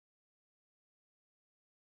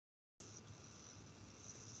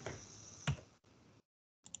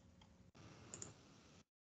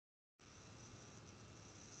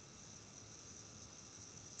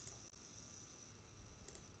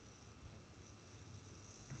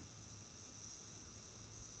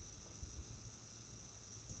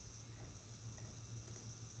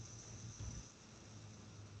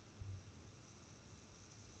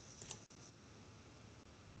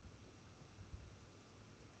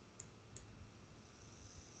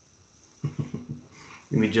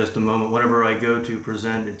Give me just a moment. Whenever I go to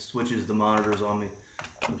present, it switches the monitors on me.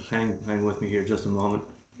 Hang with me here just a moment.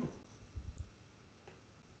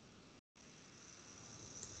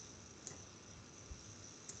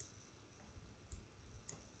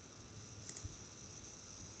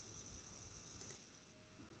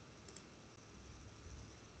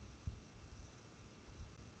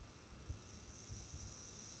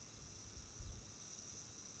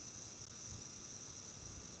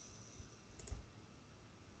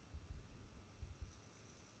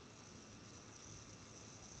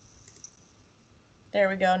 There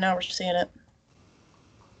we go. Now we're seeing it.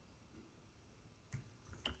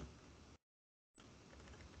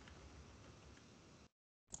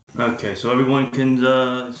 Okay, so everyone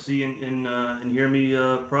can see and hear me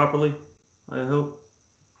properly, I hope.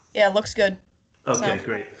 Yeah, it looks good. Okay,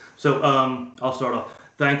 great. So I'll start off.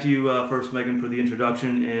 Thank you first, Megan, for the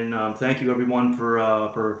introduction, and thank you everyone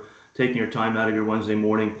for taking your time out of your Wednesday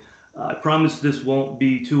morning. I promise this won't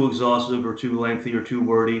be too exhaustive or too lengthy or too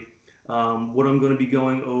wordy. What I'm going to be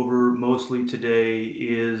going over mostly today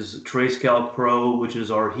is TraceCalc Pro, which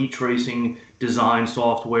is our heat tracing design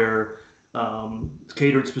software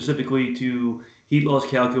catered specifically to heat loss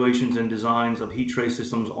calculations and designs of heat trace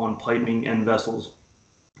systems on piping and vessels.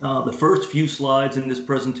 The first few slides in this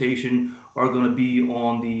presentation are going to be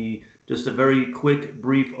on just a very quick,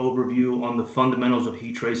 brief overview on the fundamentals of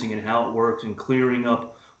heat tracing and how it works, and clearing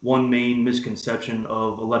up one main misconception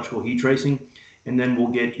of electrical heat tracing. And then we'll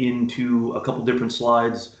get into a couple different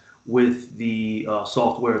slides with the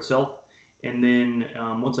software itself. And then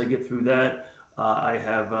once I get through that, I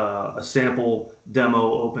have a sample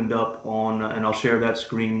demo opened up on, and I'll share that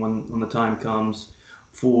screen when the time comes,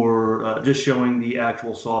 for just showing the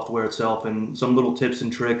actual software itself and some little tips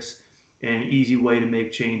and tricks and easy way to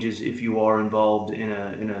make changes if you are involved in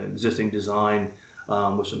an existing design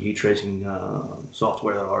with some heat tracing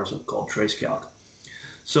software that ours is called TraceCalc.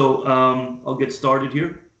 So I'll get started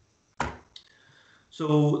here.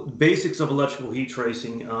 So basics of electrical heat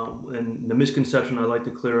tracing, and the misconception I like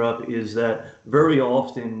to clear up is that very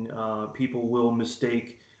often people will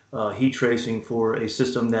mistake heat tracing for a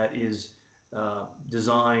system that is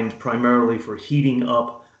designed primarily for heating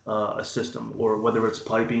up a system, or whether it's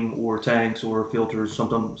piping or tanks or filters,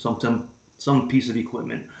 some piece of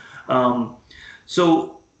equipment.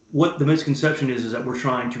 So what the misconception is that we're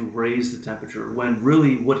trying to raise the temperature, when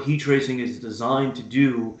really what heat tracing is designed to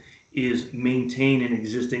do is maintain an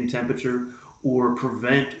existing temperature or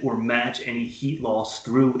prevent or match any heat loss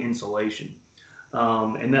through insulation.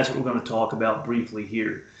 And that's what we're going to talk about briefly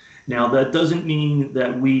here. Now, that doesn't mean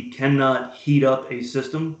that we cannot heat up a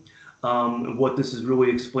system. What this is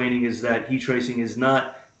really explaining is that heat tracing is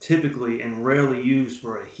not typically and rarely used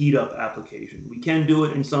for a heat up application. We can do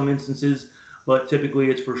it in some instances, but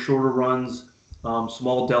typically it's for shorter runs,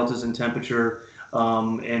 small deltas in temperature,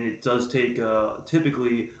 and it does take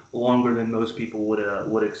typically longer than most people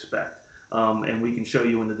would expect. And we can show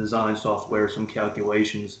you in the design software some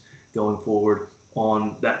calculations going forward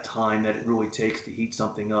on that time that it really takes to heat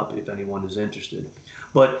something up, if anyone is interested.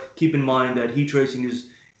 But keep in mind that heat tracing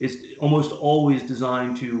is almost always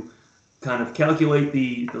designed to kind of calculate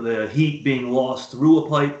the heat being lost through a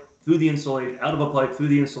pipe, through the insulation, out of a pipe, through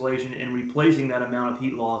the insulation, and replacing that amount of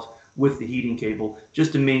heat loss with the heating cable,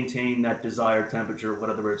 just to maintain that desired temperature,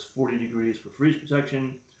 whether it's 40 degrees for freeze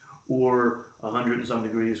protection or 100 and some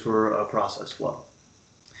degrees for process flow.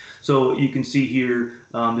 So you can see here,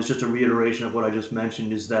 there's just a reiteration of what I just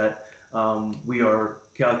mentioned, is that we are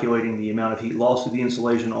calculating the amount of heat lost to the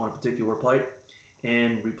insulation on a particular pipe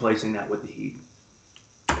and replacing that with the heat.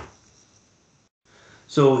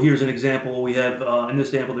 So here's an example. We have, in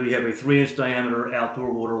this sample, we have a 3-inch diameter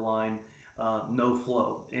outdoor water line, no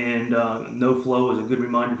flow. And no flow is a good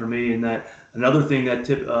reminder for me in that another thing that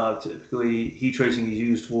typically heat tracing is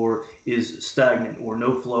used for is stagnant or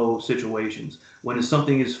no flow situations. When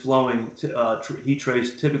something is flowing, heat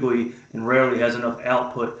trace typically and rarely has enough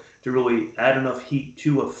output to really add enough heat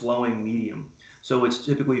to a flowing medium. So it's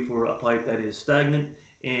typically for a pipe that is stagnant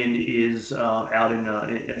and is out in,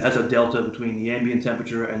 it has a delta between the ambient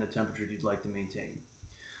temperature and the temperature you'd like to maintain.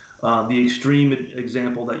 The extreme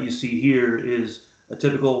example that you see here is a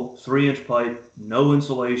typical 3-inch pipe, no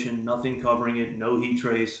insulation, nothing covering it, no heat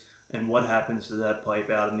trace, and what happens to that pipe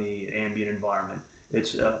out in the ambient environment.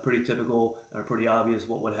 It's pretty typical and pretty obvious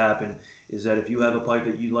what would happen is that if you have a pipe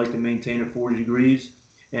that you'd like to maintain at 40 degrees,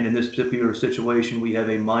 and in this particular situation we have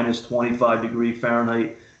a minus 25 degree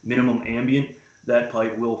Fahrenheit minimum ambient, that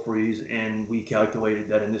pipe will freeze, and we calculated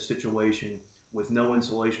that in this situation with no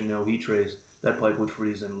insulation, no heat trace, that pipe would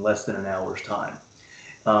freeze in less than an hour's time.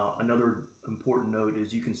 Another important note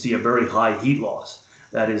is you can see a very high heat loss.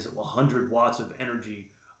 that is 100 watts of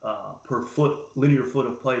energy per foot, linear foot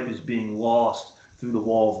of pipe is being lost through the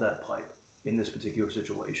wall of that pipe in this particular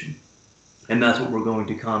situation. And that's what we're going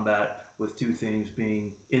to combat with two things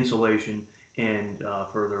being insulation and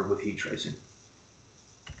further with heat tracing.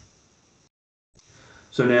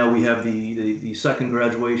 So now we have the second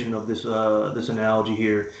graduation of this this analogy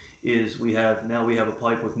here is we have a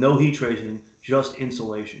pipe with no heat tracing, just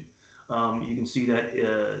insulation. You can see that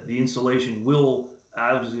the insulation will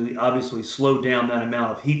obviously slow down that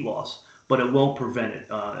amount of heat loss, but it won't prevent it.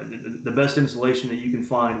 The best insulation that you can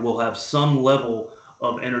find will have some level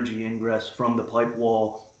of energy ingress from the pipe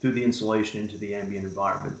wall through the insulation into the ambient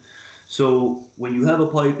environment. So when you have a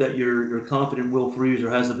pipe that you're confident will freeze or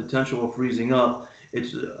has the potential of freezing up,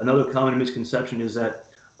 it's another common misconception is that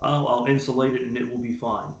I'll insulate it and it will be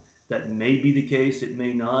fine. That may be the case, it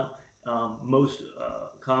may not. Most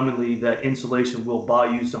commonly, that insulation will buy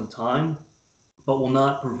you some time, but will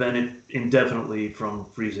not prevent it indefinitely from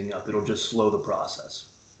freezing up. It'll just slow the process.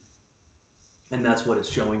 And that's what it's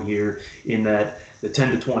showing here in that the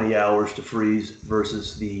 10 to 20 hours to freeze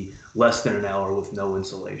versus the less than an hour with no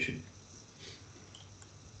insulation.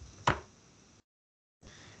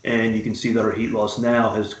 And you can see that our heat loss now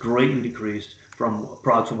has greatly decreased from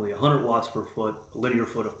approximately 100 watts per foot, a linear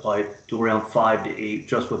foot of pipe, to around 5 to 8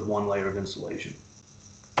 just with one layer of insulation.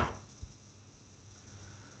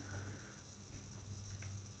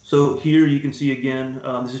 So here you can see again,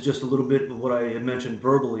 this is just a little bit of what I had mentioned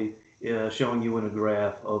verbally, showing you in a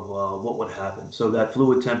graph of what would happen. So that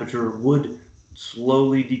fluid temperature would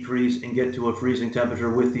slowly decrease and get to a freezing temperature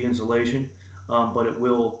with the insulation, but it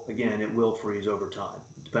will freeze over time,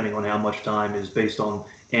 depending on how much time is based on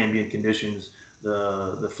ambient conditions,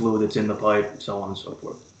 the fluid that's in the pipe, so on and so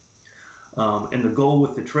forth. And the goal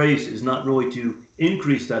with the trace is not really to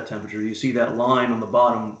increase that temperature. You see that line on the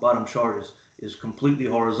bottom chart is completely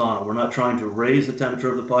horizontal. We're not trying to raise the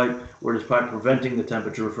temperature of the pipe. We're just preventing the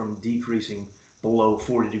temperature from decreasing below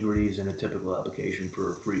 40 degrees in a typical application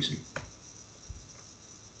for freezing.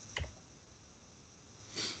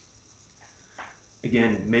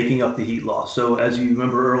 Again, making up the heat loss. So as you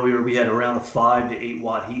remember earlier, we had around a 5 to 8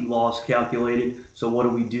 watt heat loss calculated. So what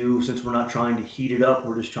do? Since we're not trying to heat it up,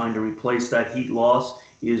 we're just trying to replace that heat loss,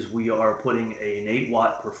 is we are putting an 8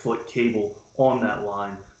 watt per foot cable on that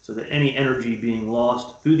line so that any energy being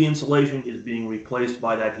lost through the insulation is being replaced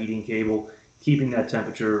by that heating cable, keeping that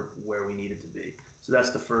temperature where we need it to be. So that's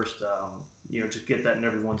the first, just get that in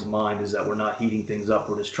everyone's mind, is that we're not heating things up.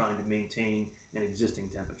 We're just trying to maintain an existing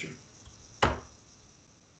temperature.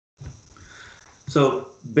 So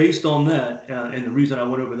based on that, and the reason I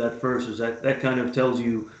went over that first is that kind of tells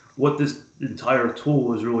you what this entire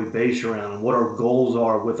tool is really based around and what our goals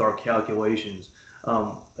are with our calculations.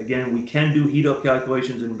 Again, we can do heat up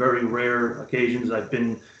calculations in very rare occasions. I've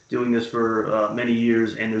been doing this for many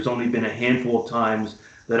years, and there's only been a handful of times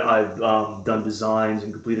that I've done designs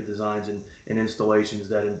and completed designs and installations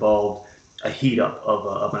that involved a heat up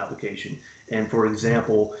of an application. And for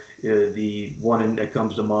example, the one that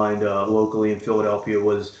comes to mind locally in Philadelphia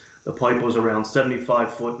was the pipe was around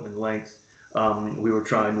 75 foot in length. We were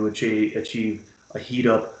trying to achieve a heat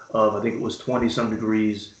up of, I think it was 20 some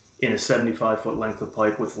degrees in a 75 foot length of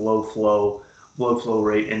pipe with low flow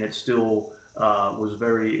rate, and it still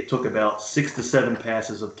it took about 6 to 7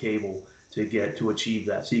 passes of cable to achieve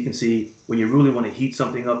that. So you can see when you really want to heat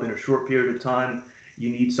something up in a short period of time, you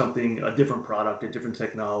need a different product, a different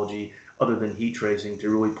technology other than heat tracing to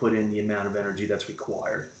really put in the amount of energy that's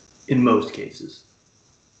required in most cases.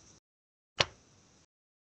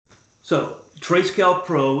 So TraceCalc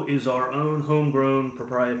Pro is our own homegrown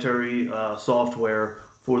proprietary software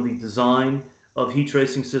for the design of heat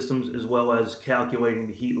tracing systems, as well as calculating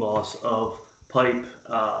the heat loss of pipe,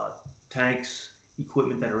 tanks,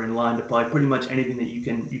 equipment that are in line to pipe. Pretty much anything that you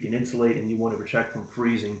can insulate and you want to protect from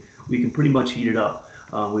freezing, we can pretty much heat it up.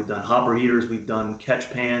 We've done hopper heaters, we've done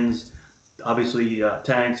catch pans, obviously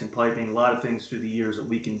tanks and piping, a lot of things through the years that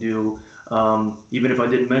we can do. Even if I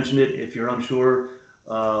didn't mention it, if you're unsure,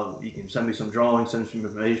 you can send me some drawings, send me some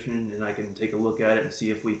information, and I can take a look at it and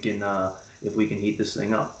see if we can heat this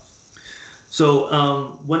thing up.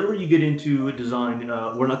 So whenever you get into a design,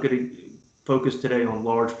 we're not going to focus today on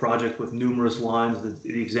large projects with numerous lines.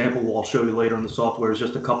 The example I'll show you later in the software is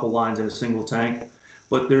just a couple lines in a single tank.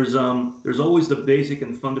 But there's always the basic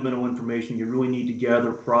and fundamental information you really need to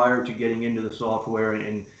gather prior to getting into the software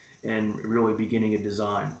and really beginning a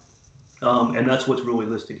design. And that's what's really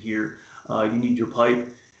listed here. You need your pipe,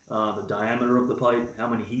 the diameter of the pipe, how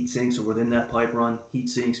many heat sinks are within that pipe run. Heat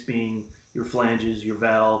sinks being your flanges, your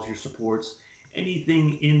valves, your supports,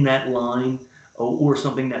 anything in that line or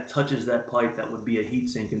something that touches that pipe that would be a heat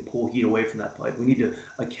sink and pull heat away from that pipe. We need to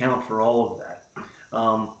account for all of that.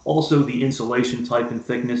 Also, the insulation type and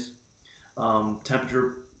thickness,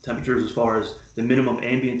 temperatures as far as the minimum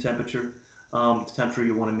ambient temperature, temperature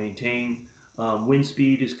you want to maintain. Wind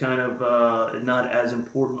speed is kind of not as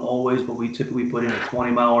important always, but we typically put in a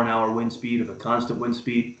 20-mile-an-hour wind speed of a constant wind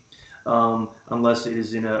speed, unless it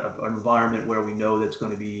is in an environment where we know that's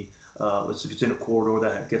going to be, if it's in a corridor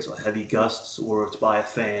that gets heavy gusts or it's by a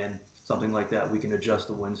fan, something like that, we can adjust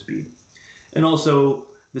the wind speed. And also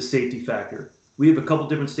the safety factor. We have a couple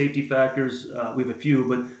different safety factors. We have a few,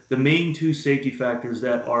 but the main two safety factors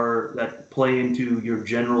that play into your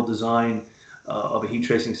general design of a heat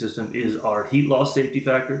tracing system is our heat loss safety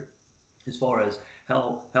factor, as far as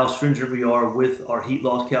how stringent we are with our heat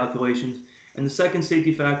loss calculations. And the second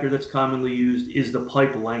safety factor that's commonly used is the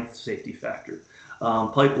pipe length safety factor.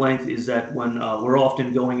 Pipe length is that when we're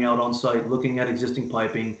often going out on site, looking at existing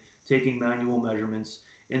piping, taking manual measurements,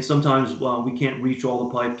 and sometimes we can't reach all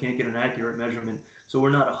the pipe, can't get an accurate measurement, so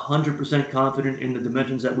we're not 100% confident in the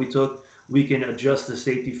dimensions that we took. We can adjust the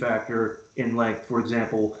safety factor in length, for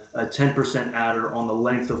example, a 10% adder on the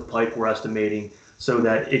length of pipe we're estimating, so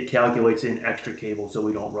that it calculates in extra cable so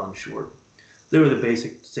we don't run short. They're the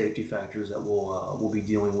basic safety factors that we'll be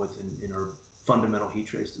dealing with in our fundamental heat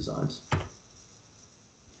trace designs.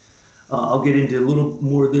 I'll get into a little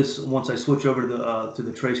more of this once I switch over to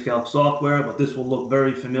the TraceCalc software, but this will look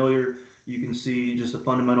very familiar. You can see just the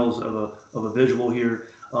fundamentals of a visual here.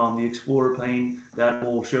 The Explorer pane that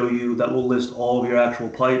will show you, that will list all of your actual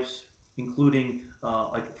pipes, including,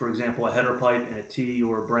 like for example, a header pipe and a T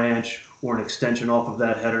or a branch or an extension off of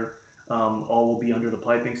that header. All will be under the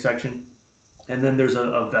piping section. And then there's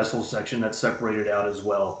a vessel section that's separated out as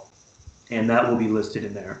well, and that will be listed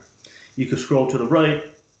in there. You can scroll to the right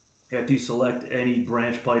after you select any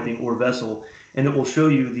branch piping or vessel, and it will show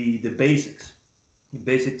you the basics. The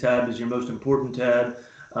basic tab is your most important tab,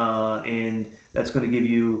 and that's going to give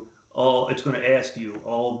you all, it's going to ask you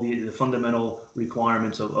all the fundamental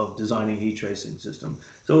requirements of designing a heat tracing system.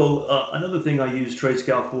 So another thing I use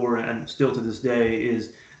TraceCalc for, and still to this day,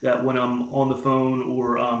 is that when I'm on the phone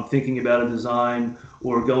or thinking about a design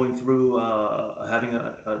or going through having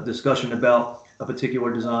a discussion about a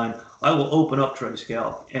particular design, I will open up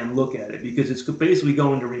TraceCalc and look at it, because it's basically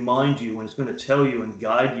going to remind you and it's going to tell you and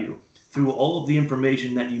guide you through all of the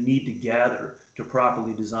information that you need to gather to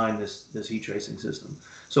properly design this heat tracing system.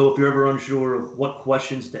 So if you're ever unsure of what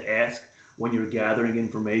questions to ask when you're gathering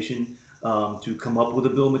information to come up with a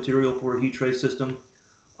bill of material for a heat trace system,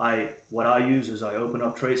 what I use is I open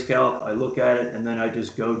up TraceCalc, I look at it, and then I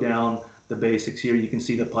just go down the basics here. You can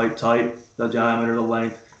see the pipe type, the diameter, the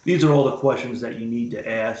length. These are all the questions that you need to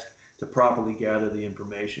ask to properly gather the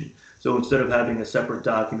information. So instead of having a separate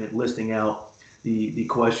document listing out the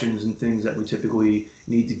questions and things that we typically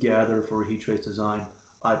need to gather for a heat trace design,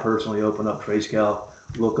 I personally open up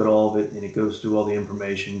TraceCalc, look at all of it, and it goes through all the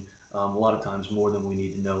information, a lot of times more than we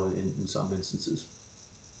need to know in some instances.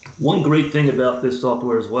 One great thing about this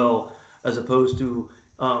software as well, as opposed to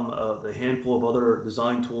the handful of other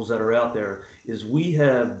design tools that are out there, is we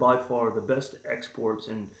have by far the best exports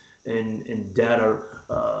and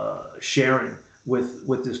data sharing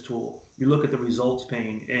with this tool. You look at the results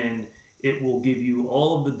pane and it will give you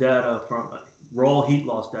all of the data from raw heat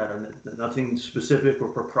loss data, nothing specific or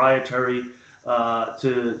proprietary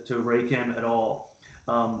to Raychem at all.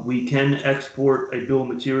 We can export a bill of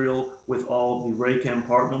material with all the Raychem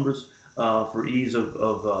part numbers for ease of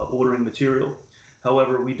ordering material.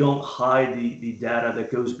 However, we don't hide the data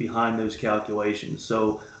that goes behind those calculations.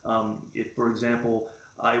 So if, for example,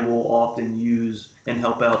 I will often use and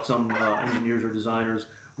help out some engineers or designers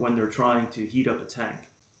when they're trying to heat up a tank.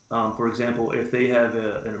 For example, if they have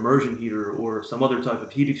an immersion heater or some other type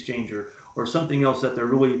of heat exchanger or something else that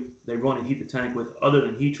they run and heat the tank with other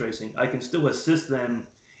than heat tracing, I can still assist them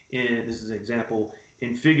in, this is an example,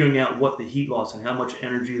 in figuring out what the heat loss and how much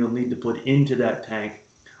energy they'll need to put into that tank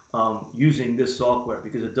using this software,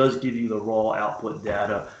 because it does give you the raw output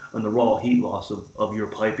data and the raw heat loss of your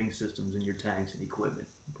piping systems and your tanks and equipment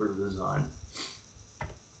for the design.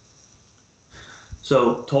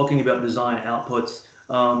 So talking about design outputs,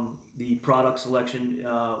 the product selection,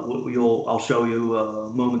 I'll show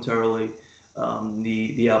you momentarily.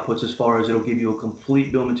 The outputs, as far as it'll give you a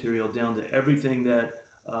complete bill of material down to everything that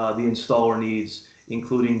the installer needs,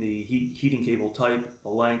 including the heating cable type, the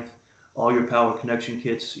length, all your power connection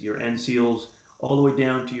kits, your end seals, all the way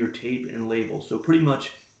down to your tape and labels. So pretty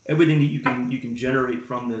much everything that you can generate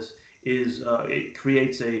from this is it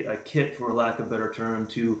creates a kit, for lack of a better term,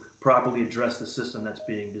 to properly address the system that's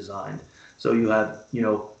being designed. So you have,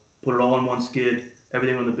 put it all on one skid,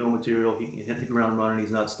 everything on the bill of material. He can hit the ground running.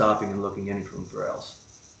 He's not stopping and looking anywhere else.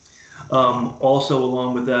 Also,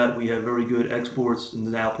 along with that, we have very good exports and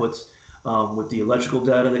outputs with the electrical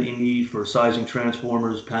data that you need for sizing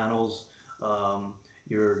transformers, panels,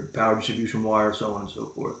 your power distribution wire, so on and so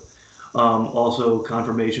forth. Also,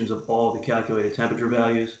 confirmations of all the calculated temperature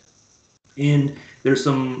values. And there's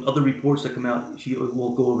some other reports that come out.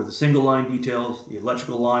 We'll go over the single line details, the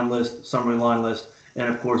electrical line list, summary line list, and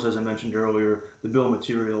of course, as I mentioned earlier, the bill of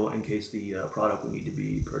material in case the product will need to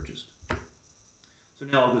be purchased. So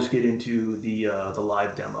now I'll just get into the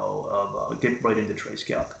live demo of get right into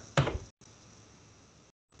TraceCalc.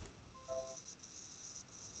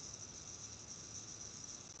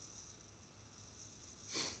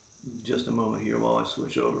 Just a moment here while I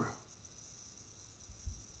switch over.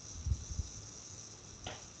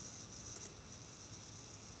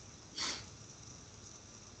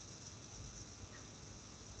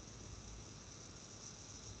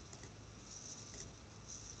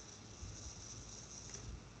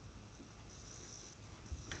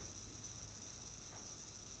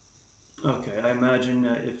 Okay, I imagine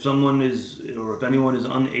if someone is, or if anyone is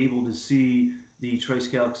unable to see the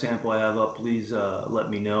TraceCalc sample I have up, please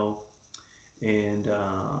let me know, and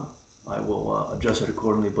I will adjust it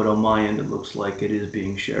accordingly. But on my end, it looks like it is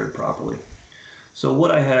being shared properly. So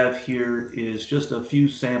what I have here is just a few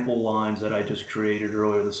sample lines that I just created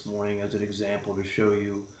earlier this morning as an example to show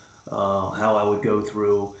you how I would go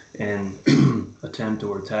through and attempt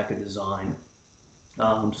or attack a design.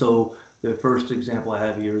 So the first example I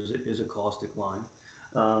have here is a caustic line.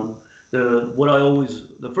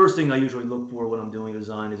 The first thing I usually look for when I'm doing a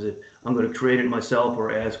design is if I'm going to create it myself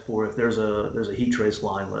or ask for if there's a heat trace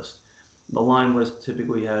line list. The line list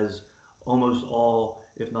typically has almost all,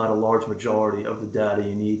 if not a large majority, of the data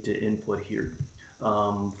you need to input here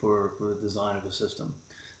for the design of the system.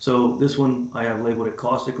 So this one I have labeled it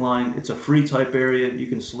caustic line. It's a free type area. You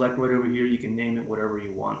can select right over here. You can name it whatever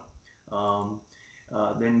you want.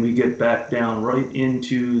 Then we get back down right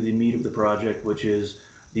into the meat of the project, which is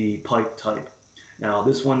the pipe type. Now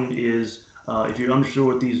this one is, if you're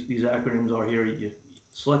unsure what these acronyms are here, you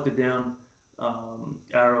select the down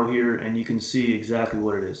arrow here and you can see exactly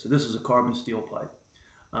what it is. So this is a carbon steel pipe.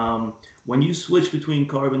 When you switch between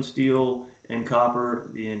carbon steel and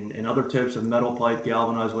copper and other types of metal pipe,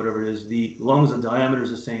 galvanized, whatever it is, as long as the diameter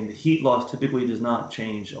is the same, the heat loss typically does not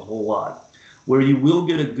change a whole lot. Where you will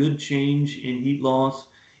get a good change in heat loss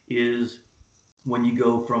is when you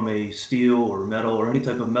go from a steel or metal or any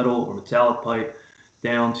type of metal or metallic pipe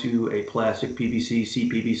down to a plastic PVC,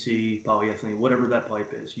 CPVC, polyethylene, whatever that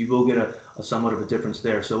pipe is. You will get a somewhat of a difference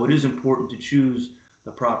there. So it is important to choose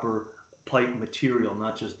the proper pipe material,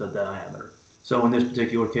 not just the diameter. So in this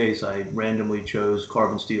particular case, I randomly chose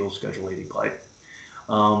carbon steel Schedule 80 pipe.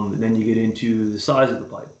 Then you get into the size of the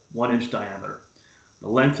pipe, 1 inch diameter. The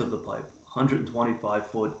length of the pipe, 125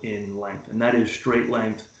 foot in length, and that is straight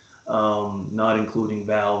length, not including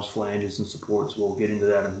valves, flanges, and supports. We'll get into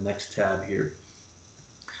that in the next tab here.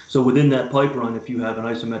 So within that pipe run, if you have an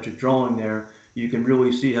isometric drawing there, you can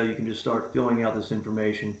really see how you can just start filling out this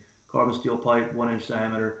information. Carbon steel pipe, 1 inch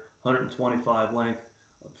diameter, 125 length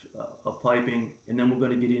of piping, and then we're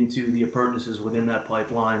going to get into the appurtenances within that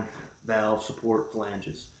pipeline, valve, support,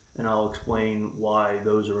 flanges, and I'll explain why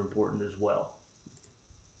those are important as well.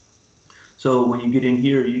 So when you get in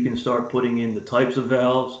here, you can start putting in the types of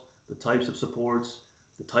valves, the types of supports,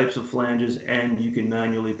 the types of flanges, and you can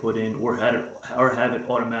manually put in or have it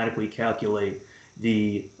automatically calculate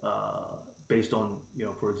the based on,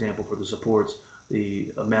 for example, for the supports,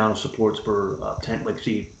 the amount of supports per 10, like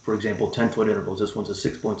see, for example, 10-foot intervals. This one's a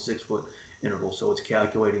 6.6 foot interval, so it's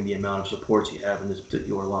calculating the amount of supports you have in this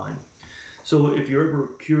particular line. So if you're ever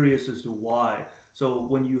curious as to why, so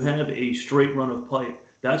when you have a straight run of pipe,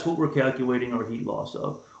 that's what we're calculating our heat loss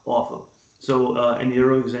off of. So in the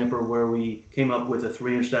earlier example where we came up with a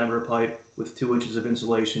 3 inch diameter pipe with 2 inches of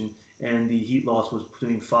insulation and the heat loss was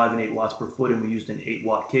between 5 and 8 watts per foot and we used an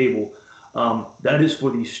 8-watt cable, that is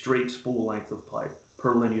for the straight spool length of pipe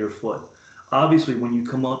per linear foot. Obviously, when you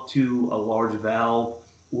come up to a large valve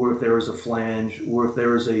or if there is a flange or if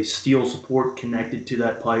there is a steel support connected to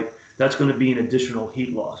that pipe, that's going to be an additional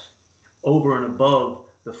heat loss over and above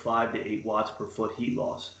the 5 to 8 watts per foot heat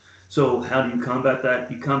loss. So how do you combat that?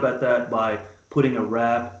 You combat that by putting a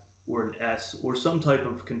wrap or an S or some type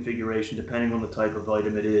of configuration, depending on the type of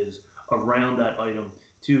item it is, around that item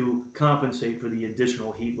to compensate for the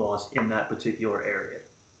additional heat loss in that particular area.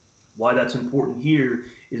 Why that's important here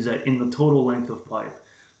is that in the total length of pipe.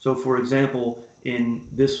 So for example, in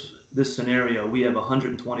this scenario, we have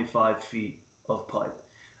 125 feet of pipe.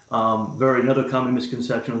 Another common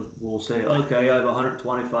misconception will say, okay, I have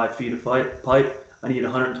 125 feet of pipe, I need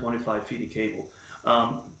 125 feet of cable.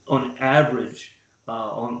 On average,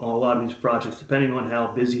 on a lot of these projects, depending on how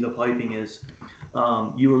busy the piping is,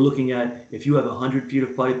 you are looking at, if you have 100 feet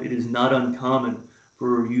of pipe, it is not uncommon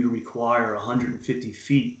for you to require 150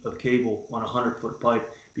 feet of cable on a 100-foot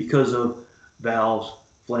pipe because of valves,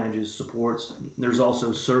 flanges, supports. There's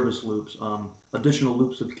also service loops, additional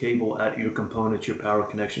loops of cable at your components, your power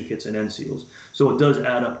connection kits and end seals. So it does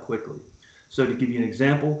add up quickly. So to give you an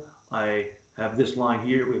example, I have this line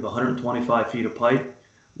here. We have 125 feet of pipe.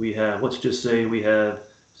 We have, let's just say we have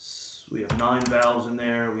 9 valves in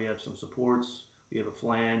there. We have some supports. We have a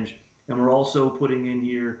flange. And we're also putting in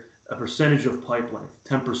here a percentage of pipe length,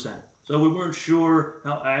 10%. So we weren't sure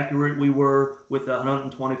how accurate we were with the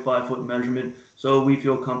 125-foot measurement, so we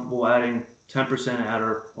feel comfortable adding 10%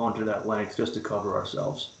 adder onto that length just to cover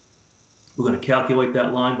ourselves. We're going to calculate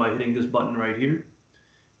that line by hitting this button right here.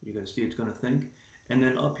 You're going to see it's going to think. And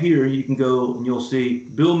then up here you can go and you'll see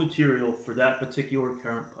bill of material for that particular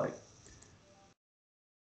current pipe.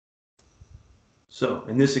 So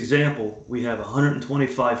in this example, we have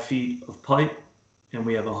 125 feet of pipe and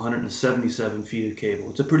we have 177 feet of cable.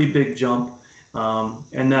 It's a pretty big jump,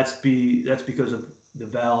 and that's because of the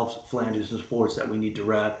valves, flanges, and supports that we need to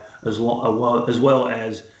wrap, as well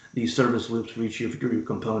as the service loops for each of your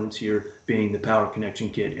components here, being the power connection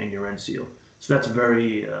kit and your end seal. So that's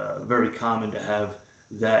very common to have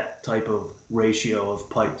that type of ratio of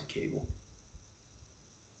pipe to cable.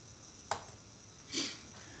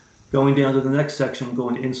 Going down to the next section,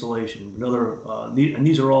 going to insulation. And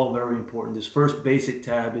these are all very important. This first basic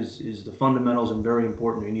tab is the fundamentals and very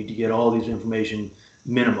important. We need to get all these information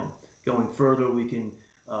minimum. Going further, we can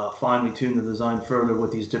finely tune the design further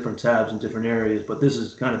with these different tabs in different areas, but this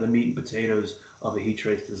is kind of the meat and potatoes of a heat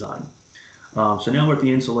trace design. So now we're at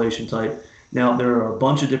the insulation type. Now there are a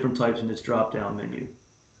bunch of different types in this drop-down menu.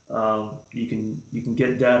 You can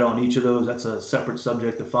get data on each of those. That's a separate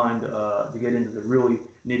subject to find to get into the really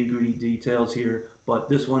nitty-gritty details here. But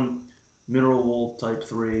this one, mineral wool type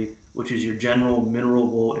 3, which is your general mineral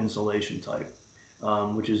wool insulation type,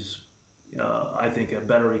 which is I think a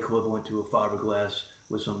better equivalent to a fiberglass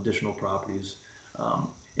with some additional properties.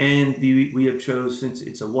 And we have chose, since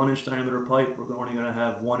it's a 1-inch diameter pipe, we're only going to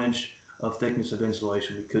have 1 inch of thickness of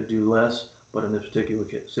insulation. We could do less, but in this particular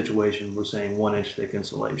situation, we're saying 1-inch thick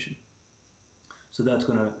insulation. So that's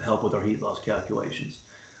going to help with our heat loss calculations.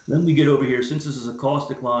 Then we get over here, since this is a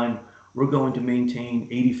caustic line, we're going to maintain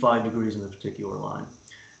 85 degrees in this particular line.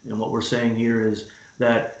 And what we're saying here is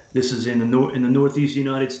that this is in the northeast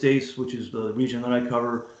United States, which is the region that I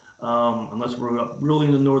cover. Unless we're up really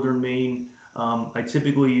in the northern Maine, I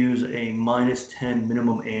typically use a -10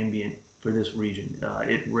 minimum ambient for this region.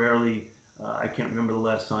 It rarely, I can't remember the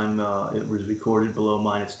last time it was recorded below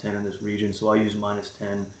 -10 in this region, so I use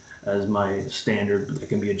 -10 as my standard that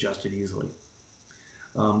can be adjusted easily.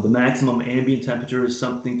 The maximum ambient temperature is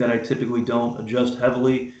something that I typically don't adjust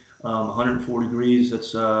heavily. 104 degrees,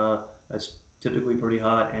 that's typically pretty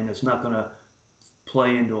hot, and it's not going to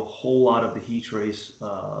play into a whole lot of the heat trace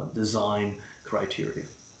design criteria.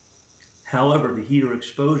 However, the heater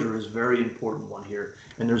exposure is a very important one here,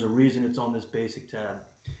 and there's a reason it's on this basic tab,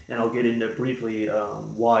 and I'll get into briefly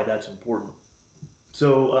why that's important.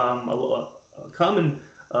 So a common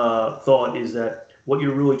thought is that what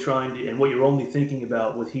you're really trying to, and what you're only thinking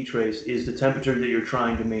about with heat trace, is the temperature that you're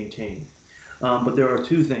trying to maintain. But there are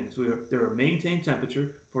two things. There are maintained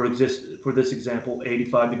temperature, for this example,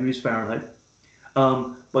 85 degrees Fahrenheit.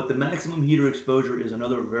 But the maximum heater exposure is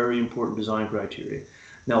another very important design criteria.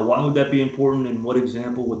 Now, why would that be important, and what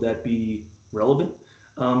example would that be relevant?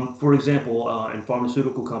 For example, in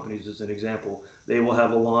pharmaceutical companies, as an example, they will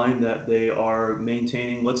have a line that they are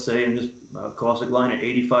maintaining, let's say in this caustic line, at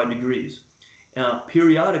 85 degrees.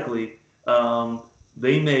 Periodically,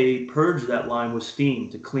 they may purge that line with steam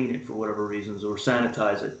to clean it for whatever reasons, or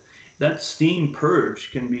sanitize it. That steam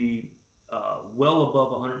purge can be well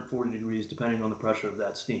above 140 degrees depending on the pressure of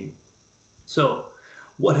that steam. So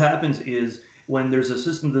what happens is, when there's a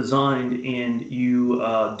system designed and you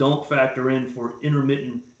don't factor in for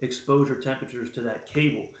intermittent exposure temperatures to that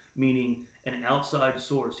cable, meaning an outside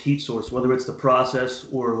source, heat source, whether it's the process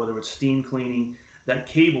or whether it's steam cleaning, that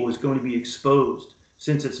cable is going to be exposed,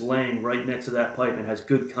 since it's laying right next to that pipe and has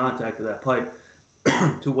good contact to that pipe,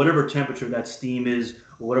 to whatever temperature that steam is,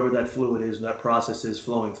 or whatever that fluid is, and that process is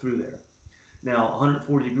flowing through there. Now,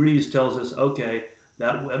 140 degrees tells us, okay,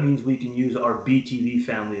 that means we can use our BTV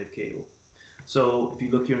family of cable. So if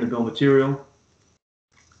you look here in the bill of material,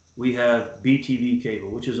 we have BTV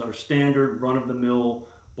cable, which is our standard run-of-the-mill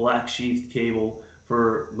black sheath cable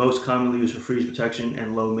for most commonly used for freeze protection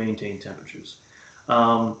and low maintained temperatures.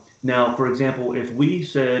 Now, for example, if we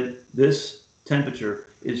said this temperature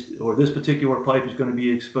is, or this particular pipe is going to be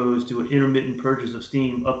exposed to an intermittent purges of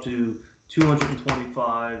steam up to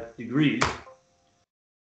 225 degrees,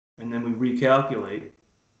 and then we recalculate,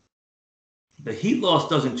 the heat loss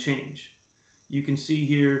doesn't change. You can see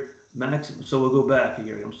here, so we'll go back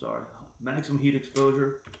here, I'm sorry, maximum heat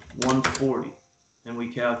exposure, 140, and we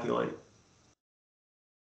calculate.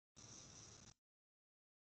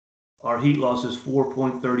 Our heat loss is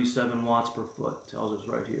 4.37 watts per foot, tells us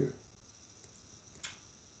right here.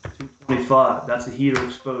 225, that's the heater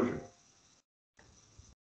exposure.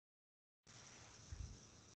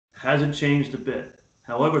 Hasn't changed a bit.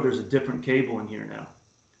 However, there's a different cable in here now.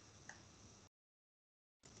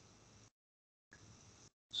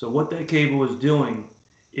 So what that cable is doing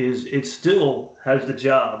is it still has the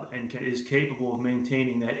job and is capable of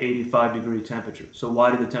maintaining that 85-degree temperature. So why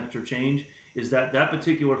did the temperature change? Is that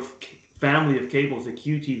particular family of cables, the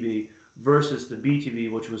QTV versus the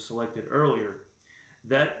BTV, which was selected earlier,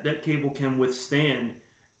 that cable can withstand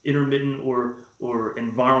intermittent or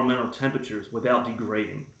environmental temperatures without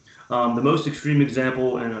degrading. The most extreme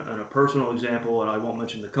example and a personal example, and I won't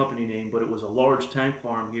mention the company name, but it was a large tank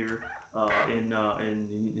farm here in the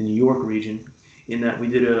New York region, in that we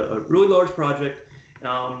did a really large project.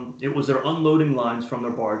 It was their unloading lines from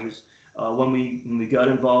their barges. When we got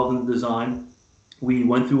involved in the design, we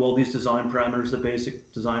went through all these design parameters, the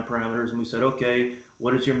basic design parameters, and we said, okay,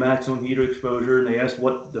 what is your maximum heater exposure? And they asked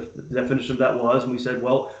what the definition of that was, and we said,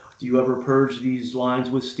 well, do you ever purge these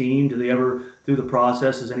lines with steam? Do they ever, through the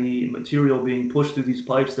process, is any material being pushed through these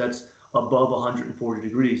pipes that's above 140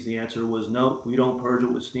 degrees? The answer was no, we don't purge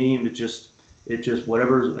it with steam. It just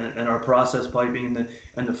whatever, and our process piping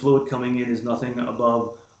and the fluid coming in is nothing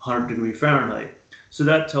above 100 degree Fahrenheit. So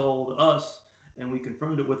that told us, and we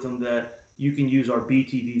confirmed it with them, that you can use our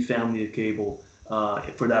BTV family of cable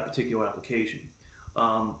for that particular application.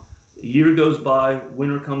 A year goes by,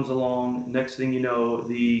 winter comes along, next thing you know,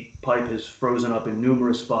 the pipe has frozen up in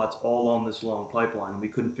numerous spots all on this long pipeline, and we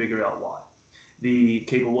couldn't figure out why. The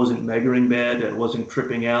cable wasn't measuring bad, it wasn't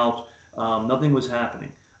tripping out, nothing was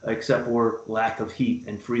happening except for lack of heat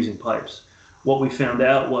and freezing pipes. What we found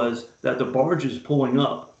out was that the barges pulling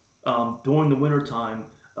up during the winter time,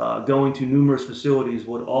 going to numerous facilities,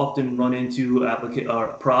 would often run into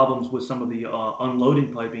problems with some of the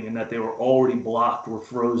unloading piping, and that they were already blocked or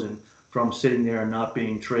frozen from sitting there and not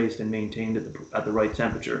being traced and maintained at the right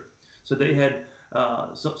temperature. So they had,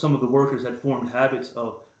 some of the workers had formed habits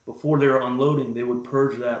of, before they were unloading, they would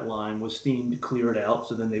purge that line with steam to clear it out,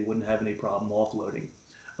 so then they wouldn't have any problem offloading.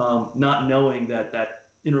 Not knowing that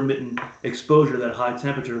intermittent exposure, that high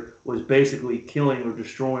temperature, was basically killing or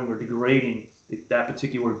destroying or degrading that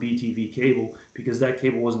particular BTV cable, because that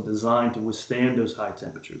cable wasn't designed to withstand those high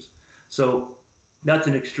temperatures. So that's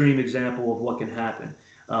an extreme example of what can happen,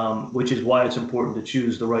 which is why it's important to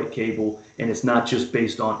choose the right cable. And it's not just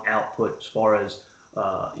based on output as far as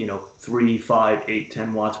 3, 5, 8,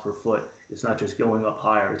 10 watts per foot. It's not just going up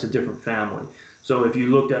higher, it's a different family. So if you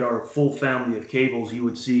looked at our full family of cables, you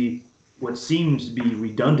would see what seems to be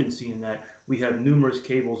redundancy in that we have numerous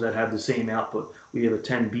cables that have the same output. We have a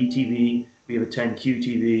 10 BTV, we have a 10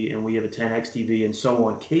 QTV, and we have a 10 XTV, and so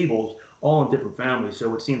on, cables, all in different families.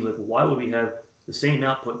 So it seems like, why would we have the same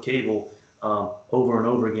output cable over and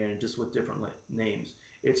over again, just with different names?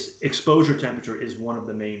 Its exposure temperature is one of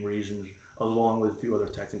the main reasons, along with a few other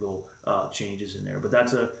technical changes in there. But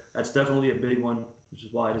that's definitely a big one, which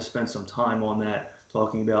is why I just spent some time on that,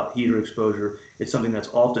 talking about heater exposure. It's something that's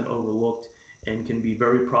often overlooked and can be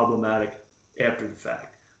very problematic after the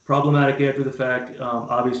fact. Problematic after the fact,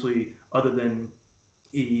 obviously, other than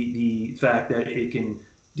the fact that it can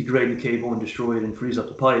degrade the cable and destroy it and freeze up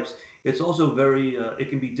the pipes, it's also very, it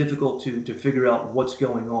can be difficult to figure out what's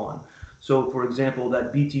going on. So, for example,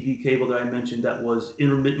 that BTV cable that I mentioned that was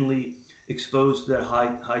intermittently exposed to that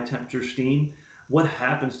high temperature steam, what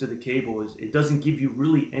happens to the cable is it doesn't give you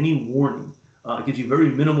really any warning. It gives you very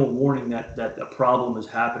minimal warning that a problem is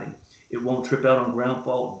happening. It won't trip out on ground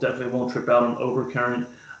fault, definitely won't trip out on overcurrent.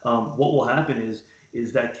 What will happen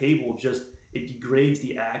is that cable it degrades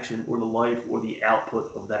the action or the life or the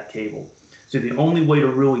output of that cable. So the only way to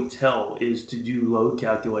really tell is to do load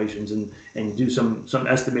calculations and do some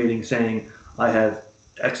estimating, saying I have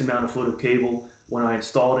X amount of foot of cable. When I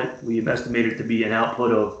installed it, we have estimated to be an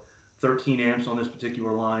output of 13 amps on this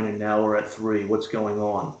particular line, and now we're at 3. What's going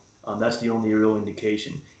on? That's the only real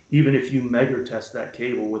indication. Even if you measure test that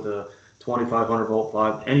cable with a 2500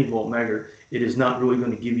 volt, any volt measure, it is not really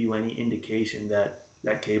going to give you any indication that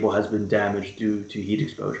that cable has been damaged due to heat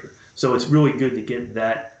exposure. So it's really good to get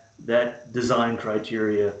that design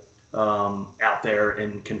criteria out there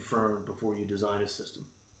and confirmed before you design a system.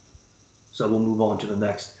 So we'll move on to the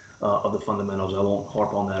next of the fundamentals. I won't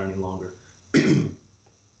harp on that any longer.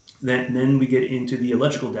 Then we get into the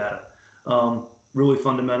electrical data. Really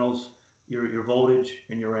fundamentals, your voltage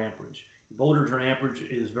and your amperage. Voltage or amperage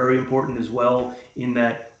is very important as well, in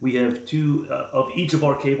that we have two of each of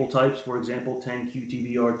our cable types. For example,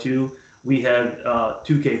 10QTVR2, we have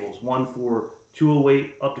two cables. One for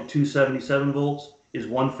 208 up to 277 volts is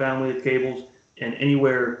one family of cables, and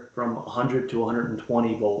anywhere from 100 to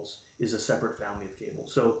 120 volts is a separate family of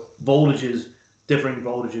cables. So different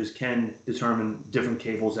voltages can determine different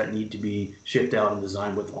cables that need to be shipped out and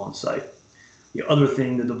designed with on site. The other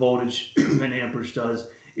thing that the voltage and amperage does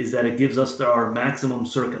is that it gives us our maximum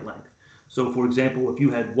circuit length. So for example, if you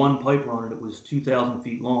had one pipe run and it was 2,000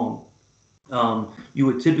 feet long, you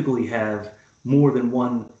would typically have more than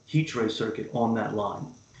one heat trace circuit on that line.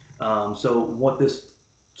 So what this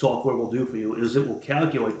software will do for you is it will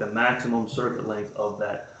calculate the maximum circuit length of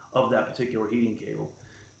that particular heating cable.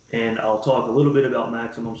 And I'll talk a little bit about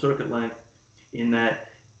maximum circuit length, in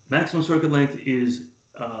that maximum circuit length is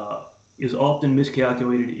often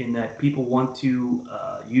miscalculated, in that people want to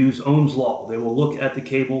use Ohm's law. They will look at the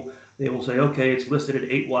cable, they will say, okay, it's listed at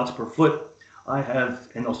 8 watts per foot. And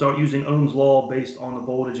they'll start using Ohm's law based on the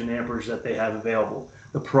voltage and amperage that they have available.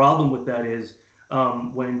 The problem with that is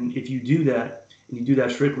if you do that, and you do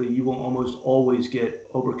that strictly, you will almost always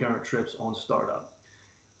get overcurrent trips on startup.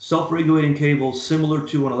 Self-regulating cables, similar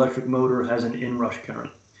to an electric motor, has an inrush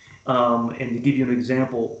current. And to give you an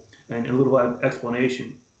example and a little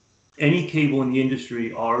explanation, any cable in the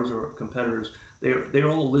industry, ours or competitors, they're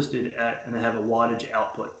all listed at, and they have a wattage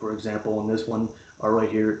output. For example, in this one are right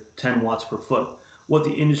here, 10 watts per foot. What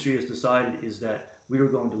the industry has decided is that we are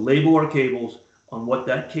going to label our cables on what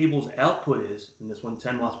that cable's output is, in this one,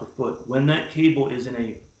 10 watts per foot, when that cable is in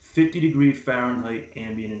a 50-degree Fahrenheit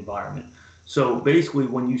ambient environment. So basically,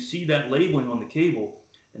 when you see that labeling on the cable,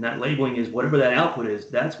 and that labeling is whatever that output is,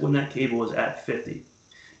 that's when that cable is at 50.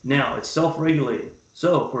 Now, it's self-regulating.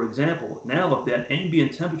 So, for example, now if that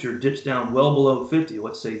ambient temperature dips down well below 50,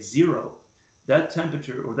 let's say 0, that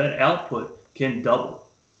temperature or that output can double.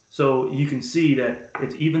 So you can see that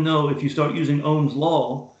it's, even though if you start using Ohm's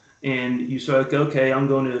law and you start, okay, I'm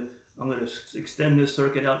going to extend this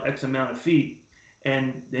circuit out X amount of feet,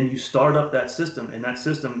 and then you start up that system, and that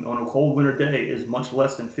system on a cold winter day is much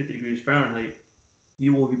less than 50 degrees Fahrenheit,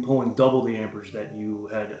 you will be pulling double the amperage that you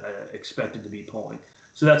had expected to be pulling.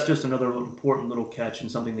 So that's just another important little catch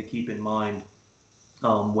and something to keep in mind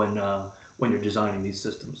when you're designing these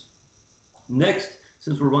systems. Next,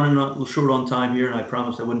 since we're running a little short on time here, and I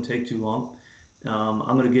promised I wouldn't take too long,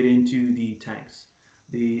 I'm going to get into the tanks.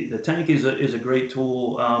 The tank is a great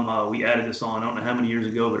tool. We added this on, I don't know how many years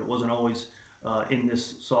ago, but it wasn't always in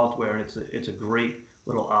this software, and it's a great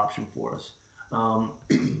little option for us.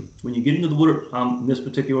 When you get into the water, in this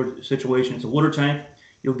particular situation, it's a water tank.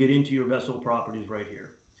 You'll get into your vessel properties right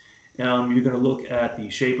here. You're going to look at the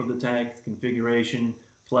shape of the tank, configuration,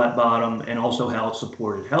 flat bottom, and also how it's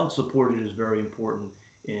supported. How it's supported is very important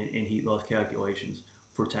in heat loss calculations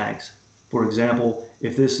for tanks. For example,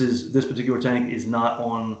 if this particular tank is not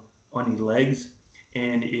on any legs,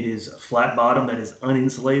 and it is a flat bottom that is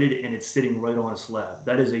uninsulated and it's sitting right on a slab,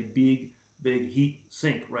 that is a big heat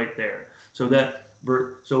sink right there.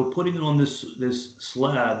 So putting it on this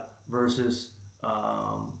slab versus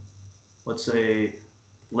let's say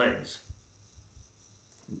legs,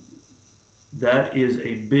 that is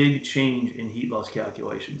a big change in heat loss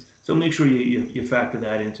calculations. So make sure you factor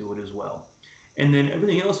that into it as well. And then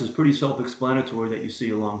everything else is pretty self-explanatory that you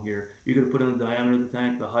see along here. You're going to put in the diameter of the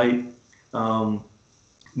tank, the height,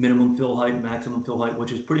 minimum fill height, maximum fill height,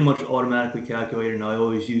 which is pretty much automatically calculated, and I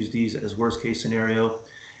always use these as worst case scenario.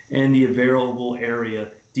 And the available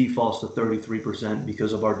area defaults to 33%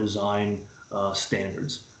 because of our design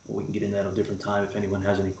standards. We can get into that at a different time if anyone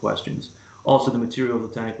has any questions. Also the material of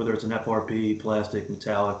the tank, whether it's an FRP, plastic,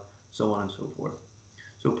 metallic, so on and so forth.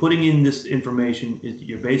 So putting in this information is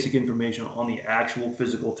your basic information on the actual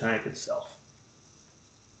physical tank itself.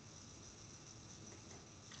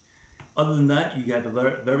 Other than that, you have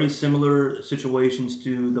very similar situations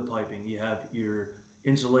to the piping. You have your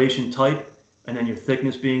insulation type, and then your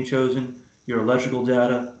thickness being chosen, your electrical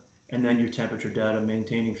data, and then your temperature data,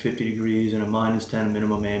 maintaining 50 degrees and a -10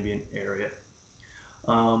 minimum ambient area.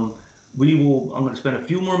 I'm going to spend a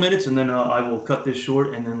few more minutes, and then I will cut this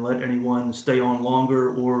short and then let anyone stay on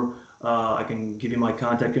longer, or I can give you my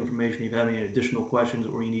contact information if you have any additional questions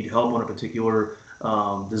or you need help on a particular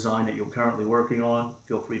design that you're currently working on,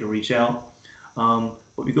 feel free to reach out.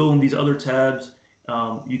 But we go in these other tabs,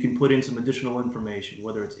 you can put in some additional information,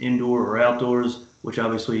 whether it's indoor or outdoors, which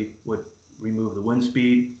obviously would remove the wind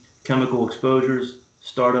speed, chemical exposures,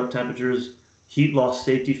 startup temperatures, heat loss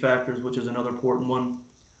safety factors, which is another important one.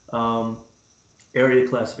 Area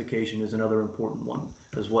classification is another important one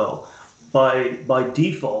as well. By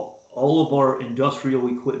default, all of our industrial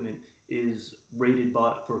equipment is rated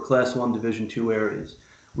for Class 1 Division 2 areas.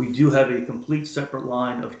 We do have a complete separate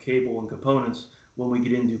line of cable and components when we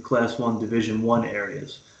get into Class 1 Division 1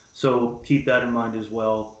 areas. So keep that in mind as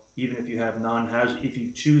well. Even if you have if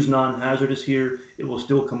you choose non-hazardous here, it will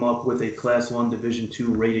still come up with a Class 1 Division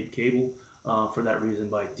 2 rated cable. For that reason,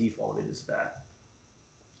 by default, it is that.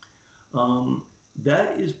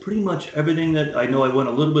 That is pretty much everything that I know. I went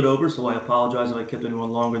a little bit over, so I apologize if I kept anyone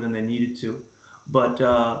longer than they needed to. But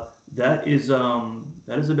that is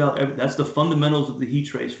about that's the fundamentals of the heat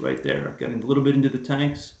trace right there. Getting a little bit into the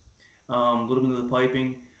tanks, a little bit into the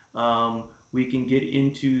piping. We can get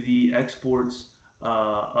into the exports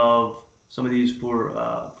of some of these.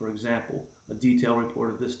 For example, a detail report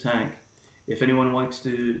of this tank. If anyone wants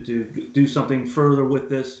to do something further with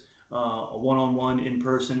this, a one-on-one in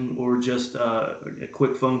person, or just a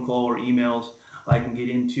quick phone call or emails, I can get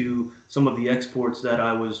into some of the exports that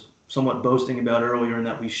I was somewhat boasting about earlier, and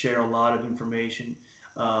that we share a lot of information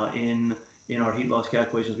in our heat loss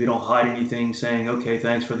calculations. We don't hide anything, saying, okay,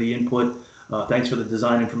 thanks for the input, thanks for the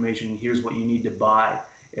design information, here's what you need to buy.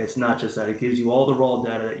 It's not just that. It gives you all the raw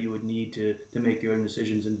data that you would need to make your own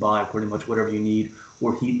decisions and buy pretty much whatever you need,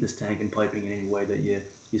 or heat this tank and piping in any way that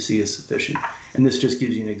you see as sufficient. And this just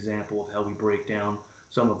gives you an example of how we break down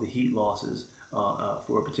some of the heat losses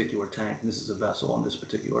for a particular tank. And this is a vessel on this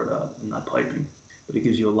particular, not piping, but it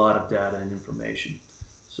gives you a lot of data and information.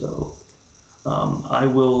 So I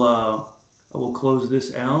will close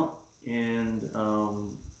this out and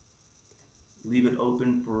leave it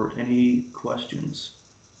open for any questions.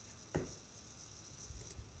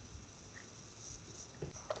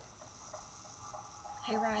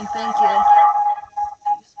 Hey, Ryan, thank you.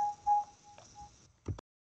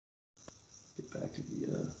 Get back to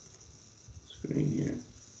the screen here.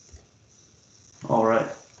 All right.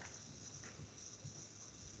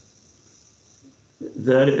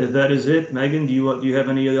 That is it. Megan, do you have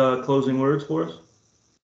any closing words for us?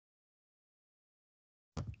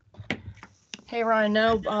 Hey, Ryan,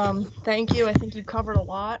 no, thank you. I think you covered a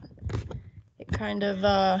lot. It kind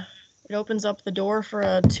of, it opens up the door for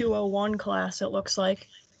a 201 class, it looks like.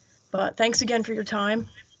 But thanks again for your time,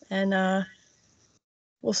 and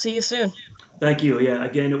we'll see you soon. Thank you. Yeah,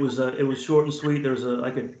 again, it was short and sweet.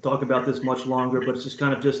 I could talk about this much longer, but it's just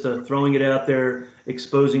kind of just throwing it out there,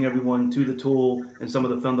 exposing everyone to the tool and some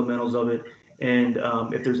of the fundamentals of it. And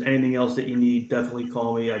if there's anything else that you need, definitely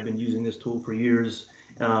call me. I've been using this tool for years.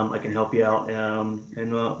 I can help you out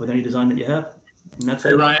and with any design that you have. And that's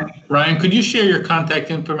it. Ryan, could you share your contact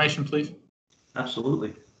information, please?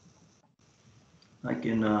 Absolutely. I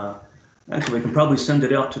can actually, I can probably send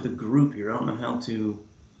it out to the group here. I don't know how to.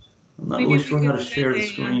 I'm not really sure how to share the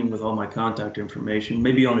screen with all my contact information.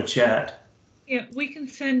 Maybe on a chat. Yeah, we can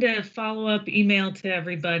send a follow-up email to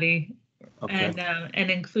everybody, okay, and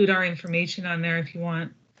include our information on there if you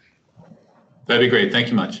want. That'd be great. Thank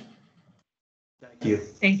you much. Thank you.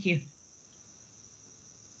 Thank you.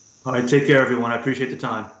 All right, take care, everyone. I appreciate the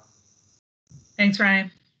time. Thanks,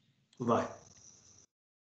 Ryan. Bye-bye.